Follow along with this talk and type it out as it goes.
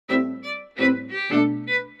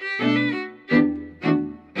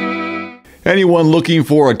Anyone looking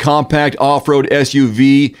for a compact off-road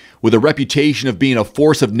SUV with a reputation of being a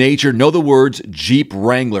force of nature know the words Jeep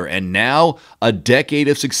Wrangler. And now, a decade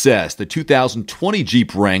of success. The 2020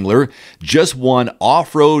 Jeep Wrangler just won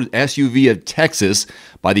Off-Road SUV of Texas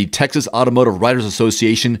by the Texas Automotive Writers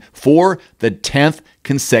Association for the 10th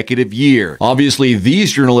consecutive year. Obviously,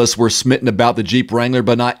 these journalists were smitten about the Jeep Wrangler,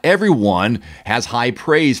 but not everyone has high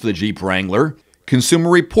praise for the Jeep Wrangler. Consumer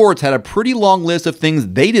Reports had a pretty long list of things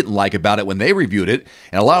they didn't like about it when they reviewed it,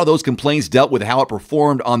 and a lot of those complaints dealt with how it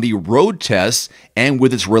performed on the road tests and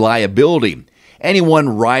with its reliability. Anyone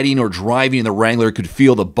riding or driving in the Wrangler could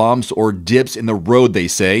feel the bumps or dips in the road, they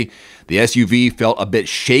say. The SUV felt a bit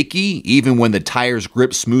shaky, even when the tires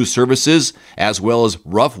gripped smooth surfaces, as well as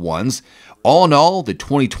rough ones. All in all, the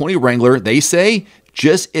 2020 Wrangler, they say,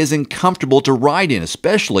 just isn't comfortable to ride in,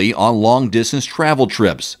 especially on long-distance travel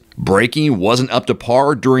trips. Braking wasn't up to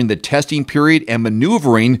par during the testing period, and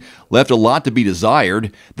maneuvering left a lot to be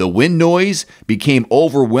desired. The wind noise became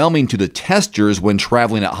overwhelming to the testers when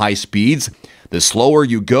traveling at high speeds. The slower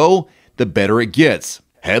you go, the better it gets.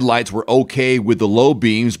 Headlights were okay with the low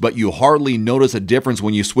beams, but you hardly notice a difference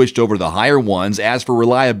when you switched over to the higher ones. As for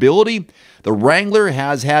reliability, the Wrangler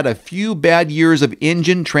has had a few bad years of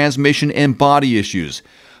engine, transmission, and body issues.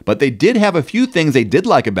 But they did have a few things they did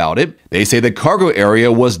like about it. They say the cargo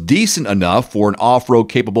area was decent enough for an off-road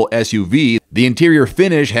capable SUV. The interior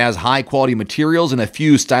finish has high-quality materials and a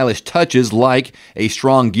few stylish touches, like a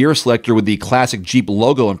strong gear selector with the classic Jeep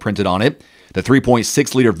logo imprinted on it. The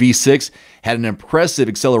 3.6-liter V6 had an impressive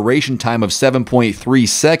acceleration time of 7.3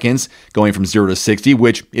 seconds, going from 0 to 60,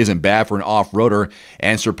 which isn't bad for an off-roader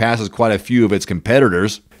and surpasses quite a few of its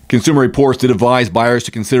competitors. Consumer Reports did advise buyers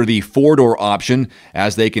to consider the four-door option,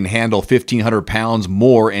 as they can handle 1,500 pounds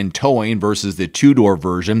more in towing versus the two-door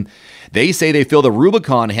version. They say they feel the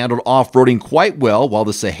Rubicon handled off-roading quite well, while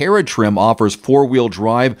the Sahara trim offers four-wheel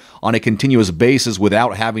drive on a continuous basis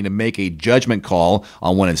without having to make a judgment call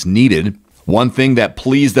on when it's needed. One thing that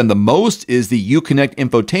pleased them the most is the Uconnect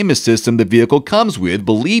infotainment system the vehicle comes with,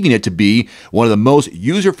 believing it to be one of the most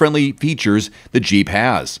user-friendly features the Jeep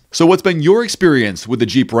has. So what's been your experience with the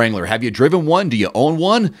Jeep Wrangler? Have you driven one? Do you own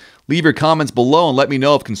one? Leave your comments below and let me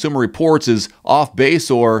know if Consumer Reports is off base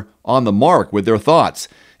or on the mark with their thoughts.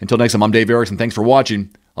 Until next time, I'm Dave Erickson. Thanks for watching.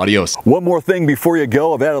 Adios. One more thing before you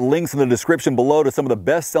go. I've added links in the description below to some of the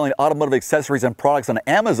best-selling automotive accessories and products on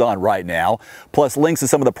Amazon right now, plus links to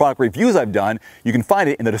some of the product reviews I've done. You can find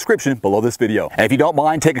it in the description below this video. And if you don't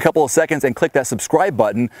mind, take a couple of seconds and click that subscribe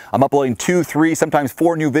button. I'm uploading 2, 3, sometimes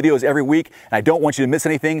 4 new videos every week, and I don't want you to miss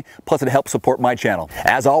anything, plus it helps support my channel.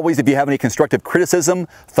 As always, if you have any constructive criticism,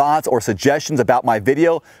 thoughts, or suggestions about my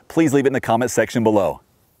video, please leave it in the comment section below.